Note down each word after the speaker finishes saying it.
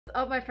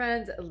up, my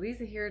friends?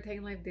 Lisa here,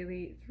 Taking Life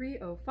Daily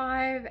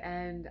 305,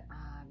 and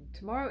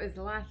tomorrow is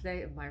the last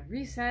day of my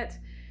reset.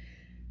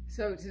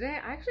 So today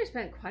I actually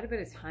spent quite a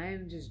bit of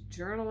time just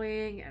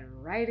journaling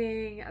and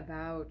writing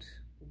about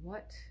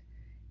what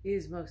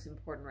is most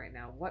important right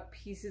now. What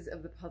pieces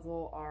of the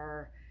puzzle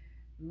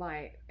am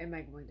I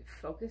going to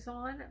focus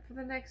on for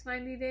the next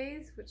 90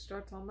 days, which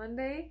starts on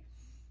Monday?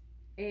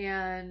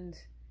 And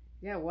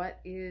yeah, what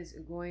is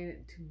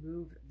going to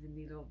move the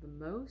needle the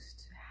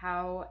most?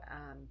 How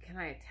can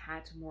I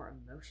attach more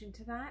emotion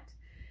to that?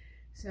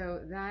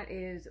 So that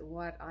is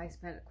what I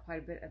spent quite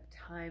a bit of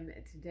time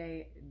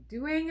today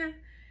doing.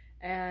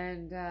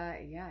 And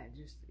yeah,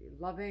 just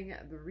loving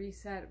the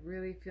reset,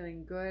 really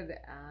feeling good.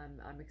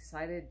 I'm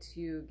excited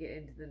to get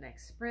into the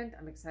next sprint.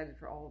 I'm excited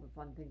for all the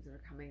fun things that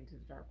are coming to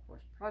the Dark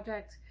Horse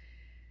Project.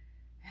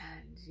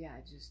 And yeah,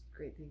 just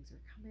great things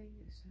are coming.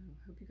 So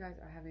hope you guys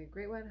are having a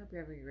great one. Hope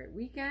you're having a great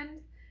weekend.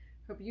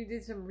 Hope you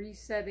did some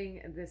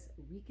resetting this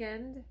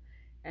weekend,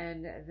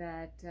 and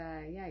that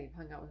yeah, you've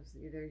hung out with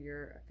either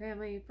your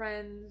family,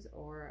 friends,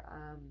 or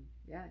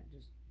yeah,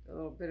 just a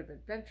little bit of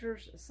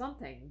adventures,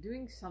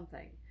 doing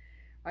something.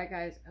 All right,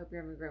 guys. Hope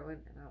you're having a great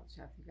one, and I'll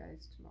chat with you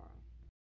guys tomorrow.